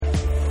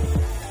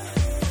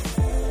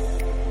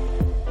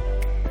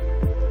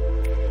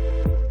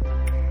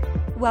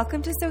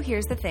Welcome to So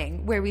Here's the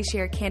Thing, where we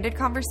share candid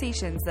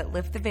conversations that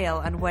lift the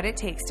veil on what it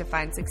takes to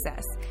find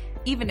success,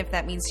 even if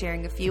that means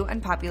sharing a few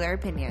unpopular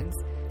opinions.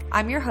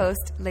 I'm your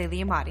host,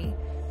 Layli Amati.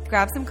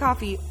 Grab some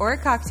coffee or a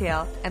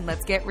cocktail, and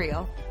let's get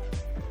real.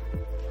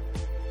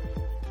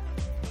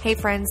 Hey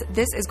friends,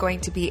 this is going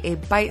to be a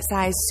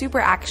bite-sized,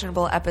 super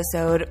actionable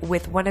episode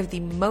with one of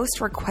the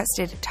most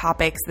requested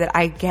topics that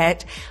I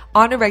get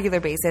on a regular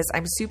basis.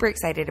 I'm super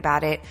excited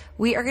about it.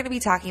 We are going to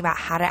be talking about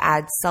how to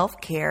add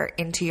self-care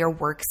into your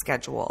work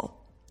schedule.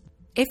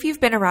 If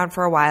you've been around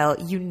for a while,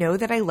 you know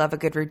that I love a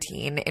good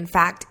routine. In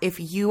fact, if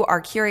you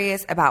are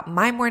curious about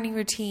my morning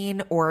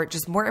routine or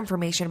just more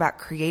information about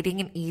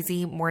creating an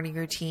easy morning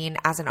routine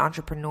as an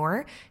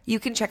entrepreneur, you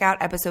can check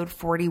out episode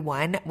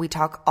 41. We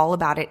talk all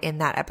about it in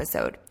that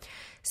episode.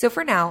 So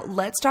for now,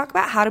 let's talk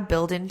about how to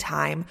build in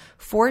time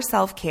for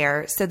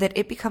self-care so that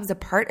it becomes a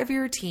part of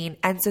your routine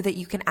and so that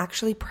you can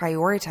actually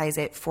prioritize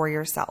it for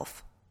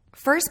yourself.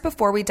 First,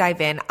 before we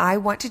dive in, I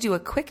want to do a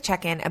quick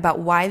check-in about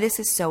why this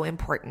is so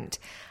important.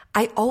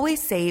 I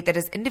always say that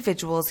as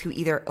individuals who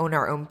either own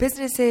our own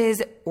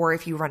businesses or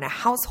if you run a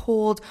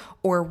household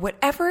or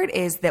whatever it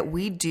is that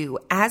we do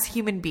as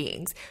human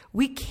beings,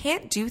 we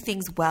can't do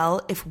things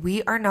well if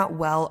we are not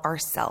well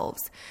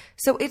ourselves.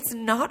 So it's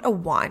not a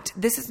want.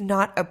 This is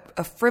not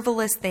a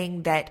frivolous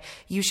thing that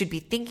you should be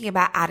thinking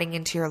about adding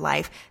into your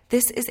life.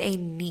 This is a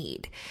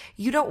need.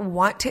 You don't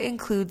want to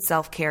include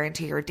self-care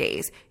into your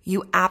days.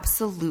 You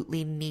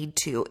absolutely need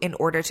to in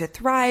order to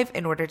thrive,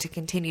 in order to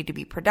continue to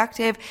be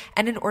productive,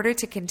 and in order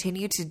to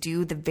continue to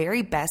do the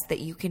very best that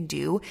you can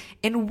do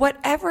in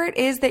whatever it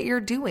is that you're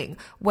doing,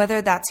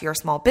 whether that's your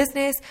small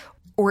business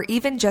or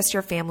even just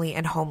your family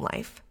and home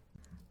life.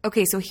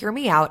 Okay, so hear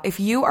me out. If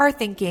you are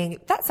thinking,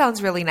 that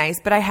sounds really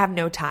nice, but I have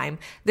no time,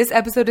 this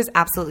episode is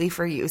absolutely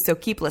for you, so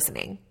keep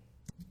listening.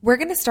 We're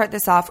going to start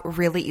this off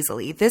really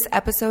easily. This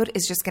episode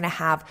is just going to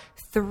have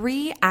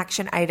 3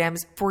 action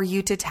items for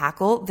you to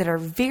tackle that are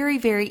very,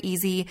 very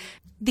easy.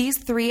 These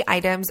 3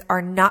 items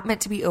are not meant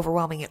to be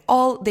overwhelming at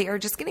all. They are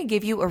just going to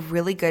give you a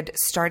really good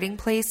starting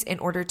place in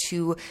order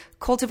to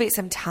cultivate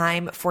some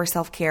time for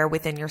self-care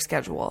within your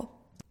schedule.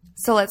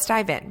 So let's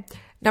dive in.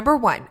 Number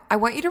 1, I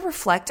want you to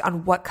reflect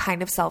on what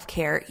kind of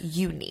self-care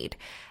you need.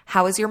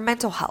 How is your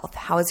mental health?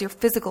 How is your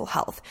physical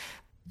health?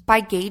 By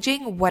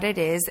gauging what it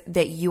is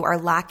that you are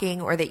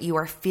lacking or that you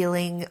are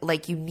feeling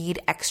like you need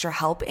extra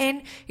help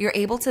in, you're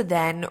able to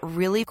then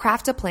really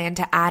craft a plan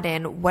to add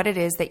in what it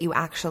is that you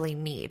actually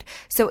need.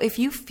 So if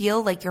you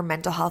feel like your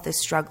mental health is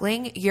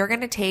struggling, you're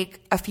going to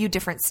take a few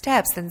different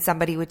steps than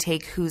somebody would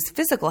take whose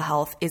physical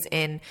health is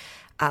in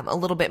a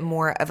little bit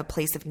more of a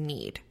place of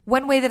need.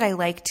 One way that I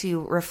like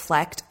to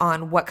reflect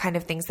on what kind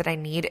of things that I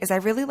need is I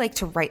really like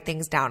to write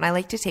things down. I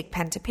like to take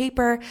pen to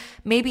paper.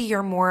 Maybe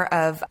you're more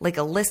of like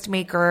a list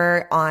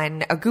maker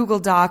on a Google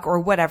Doc or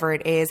whatever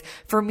it is.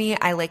 For me,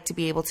 I like to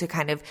be able to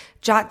kind of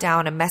jot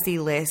down a messy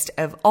list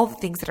of all the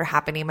things that are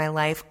happening in my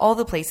life, all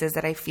the places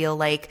that I feel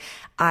like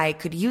I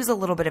could use a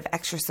little bit of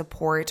extra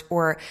support,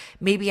 or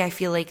maybe I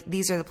feel like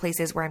these are the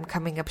places where I'm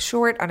coming up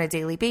short on a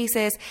daily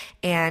basis.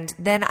 And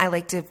then I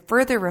like to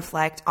further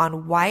reflect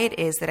on why it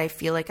is that I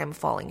feel like I'm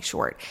falling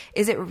short.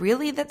 Is it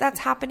really that that's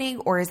happening,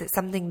 or is it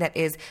something that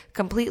is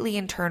completely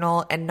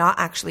internal and not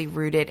actually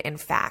rooted in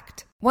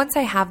fact? Once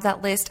I have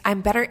that list,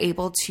 I'm better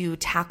able to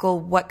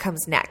tackle what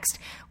comes next,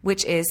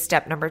 which is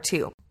step number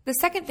 2. The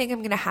second thing I'm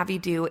going to have you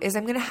do is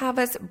I'm going to have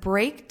us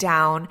break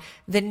down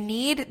the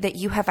need that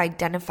you have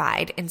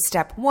identified in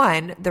step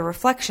 1, the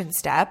reflection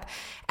step,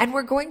 and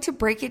we're going to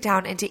break it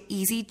down into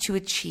easy to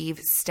achieve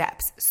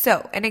steps.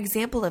 So an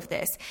example of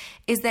this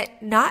is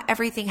that not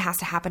everything has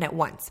to happen at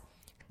once.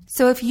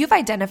 So if you've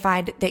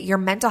identified that your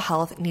mental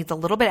health needs a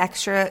little bit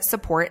extra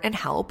support and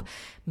help,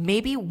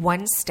 maybe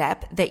one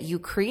step that you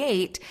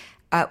create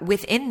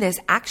within this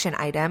action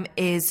item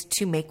is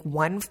to make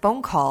one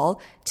phone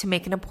call to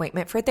make an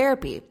appointment for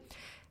therapy.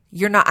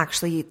 You're not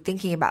actually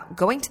thinking about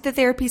going to the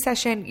therapy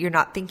session. You're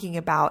not thinking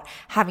about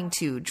having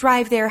to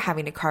drive there,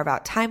 having to carve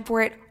out time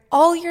for it.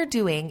 All you're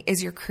doing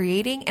is you're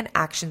creating an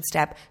action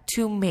step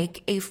to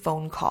make a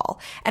phone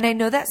call. And I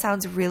know that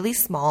sounds really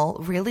small,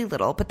 really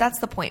little, but that's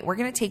the point. We're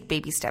going to take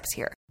baby steps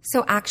here.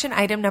 So action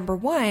item number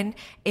 1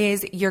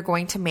 is you're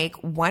going to make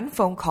one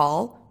phone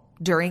call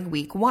during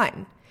week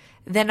 1.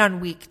 Then on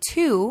week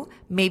 2,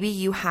 maybe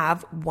you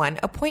have one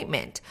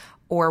appointment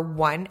or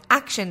one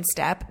action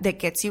step that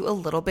gets you a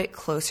little bit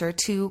closer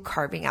to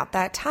carving out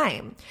that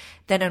time.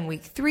 Then on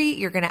week 3,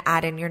 you're going to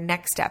add in your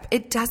next step.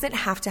 It doesn't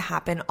have to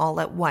happen all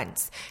at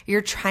once.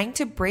 You're trying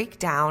to break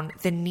down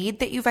the need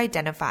that you've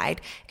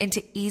identified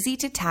into easy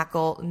to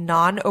tackle,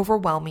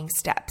 non-overwhelming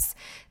steps.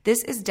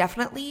 This is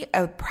definitely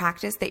a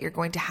practice that you're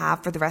going to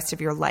have for the rest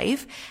of your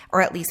life,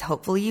 or at least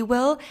hopefully you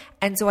will.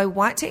 And so I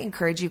want to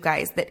encourage you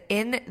guys that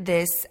in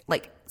this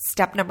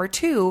step number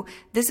 2,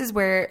 this is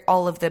where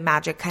all of the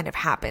magic kind of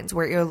happens,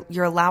 where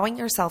you're allowing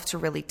yourself to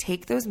really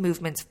take those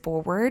movements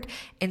forward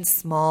in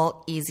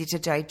small, easy to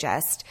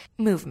digest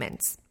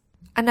movements.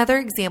 Another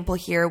example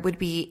here would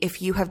be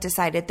if you have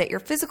decided that your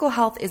physical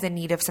health is in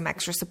need of some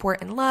extra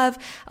support and love,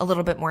 a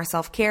little bit more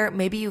self-care.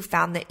 Maybe you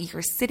found that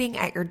you're sitting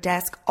at your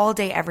desk all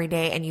day, every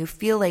day, and you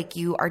feel like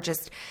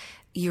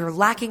you're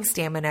lacking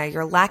stamina,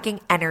 you're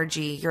lacking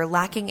energy, you're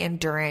lacking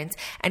endurance,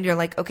 and you're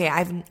like, okay,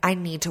 I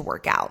need to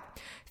work out.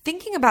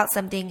 Thinking about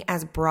something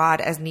as broad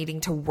as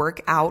needing to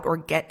work out or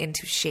get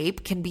into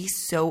shape can be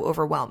so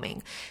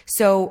overwhelming.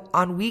 So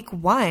on week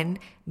 1,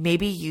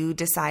 maybe you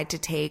decide to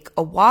take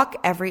a walk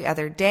every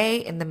other day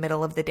in the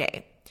middle of the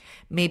day.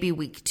 Maybe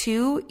week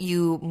 2,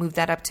 you move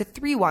that up to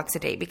 3 walks a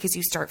day because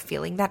you start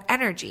feeling that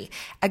energy.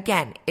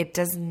 Again, it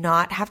does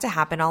not have to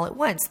happen all at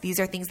once.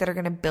 These are things that are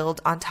going to build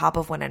on top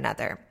of one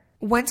another.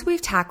 Once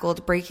we've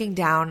tackled breaking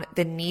down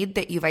the need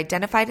that you've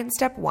identified in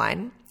step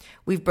 1,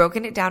 we've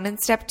broken it down in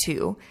step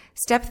 2.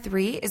 Step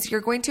 3 is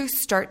you're going to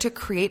start to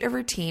create a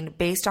routine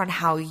based on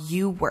how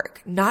you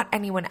work, not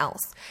anyone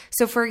else.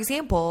 So for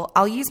example,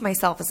 I'll use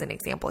myself as an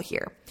example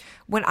here.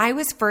 When I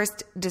was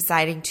first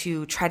deciding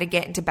to try to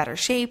get into better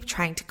shape,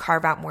 trying to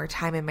carve out more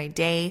time in my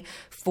day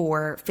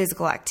for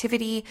physical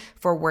activity,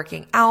 for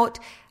working out,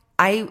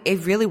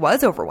 it really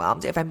was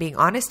overwhelmed, if I'm being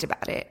honest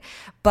about it.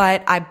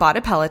 But I bought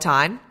a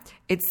Peloton.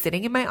 It's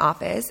sitting in my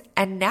office,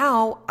 and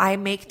now I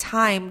make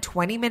time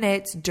 20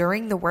 minutes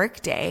during the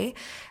workday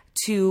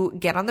to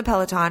get on the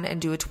Peloton and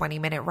do a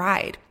 20-minute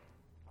ride.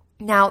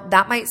 Now,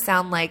 that might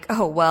sound like,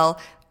 oh, well,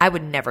 I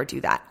would never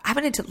do that. I'm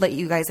going to let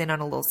you guys in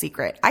on a little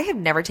secret. I have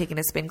never taken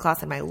a spin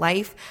class in my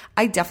life.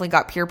 I definitely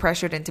got peer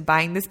pressured into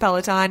buying this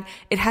Peloton.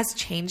 It has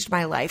changed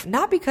my life,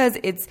 not because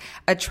it's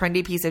a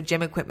trendy piece of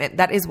gym equipment.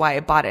 That is why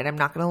I bought it. I'm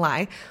not going to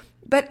lie.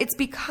 But it's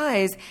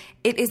because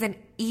it is an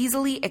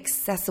easily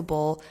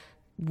accessible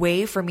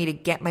way for me to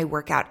get my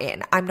workout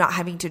in. I'm not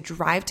having to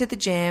drive to the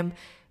gym,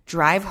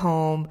 drive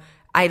home.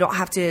 I don't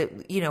have to,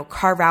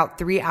 carve out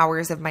 3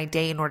 hours of my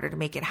day in order to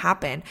make it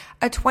happen.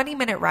 A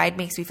 20-minute ride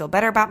makes me feel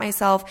better about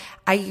myself.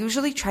 I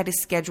usually try to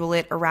schedule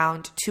it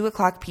around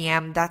 2:00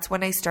 p.m. That's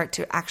when I start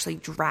to actually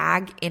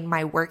drag in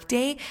my work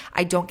day.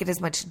 I don't get as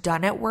much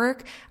done at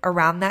work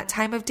around that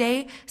time of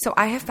day. So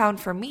I have found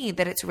for me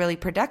that it's really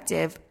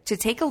productive to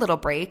take a little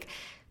break,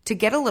 to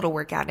get a little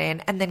workout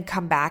in, and then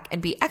come back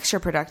and be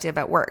extra productive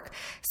at work.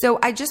 So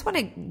I just want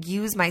to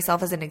use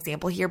myself as an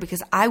example here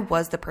because I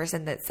was the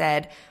person that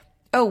said,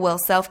 oh, well,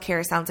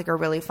 self-care sounds like a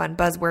really fun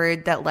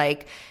buzzword that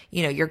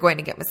you're going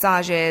to get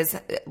massages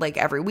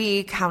every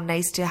week. How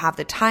nice to have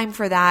the time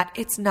for that.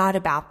 It's not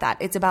about that.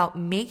 It's about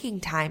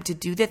making time to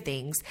do the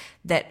things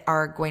that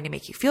are going to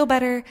make you feel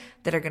better,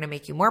 that are going to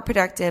make you more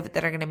productive,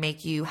 that are going to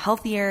make you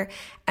healthier,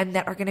 and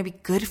that are going to be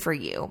good for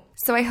you.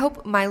 So I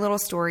hope my little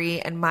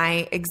story and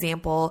my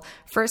example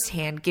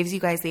firsthand gives you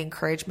guys the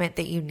encouragement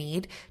that you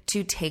need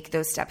to take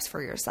those steps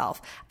for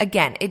yourself.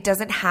 Again, it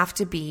doesn't have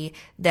to be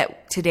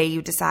that today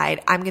you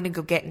decide, I'm going to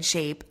go get in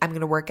shape. I'm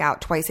going to work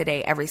out twice a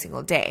day, every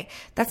single day.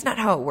 That's not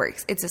how it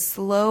works. It's a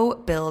slow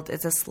build.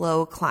 It's a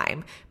slow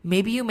climb.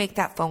 Maybe you make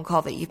that phone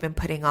call that you've been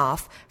putting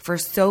off for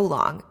so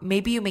long.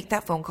 Maybe you make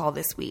that phone call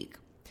this week.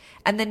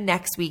 And then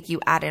next week you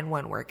add in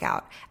one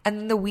workout. And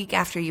then the week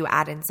after you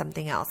add in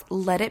something else.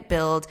 Let it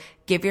build.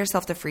 Give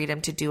yourself the freedom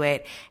to do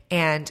it.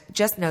 And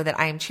just know that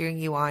I am cheering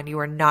you on. You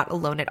are not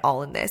alone at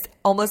all in this.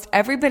 Almost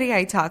everybody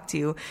I talk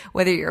to,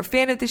 whether you're a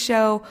fan of the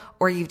show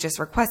or you've just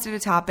requested a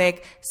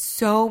topic,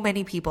 so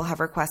many people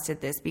have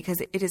requested this because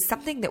it is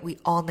something that we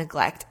all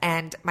neglect.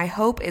 And my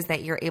hope is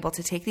that you're able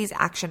to take these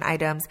action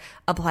items,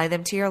 apply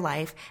them to your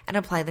life, and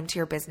apply them to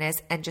your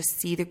business and just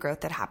see the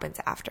growth that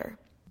happens after.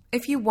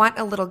 If you want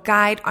a little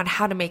guide on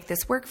how to make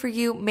this work for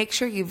you, make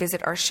sure you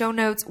visit our show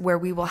notes where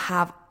we will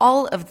have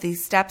all of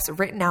these steps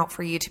written out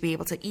for you to be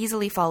able to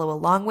easily follow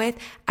along with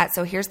at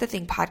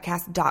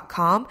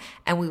sohere'sthethingpodcast.com,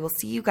 and we will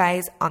see you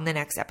guys on the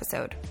next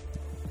episode.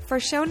 For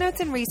show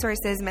notes and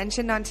resources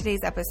mentioned on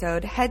today's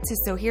episode, head to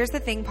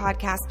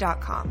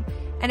sohere'sthethingpodcast.com.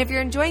 And if you're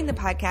enjoying the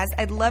podcast,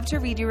 I'd love to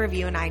read your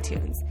review in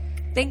iTunes.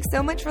 Thanks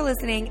so much for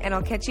listening, and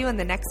I'll catch you in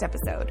the next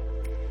episode.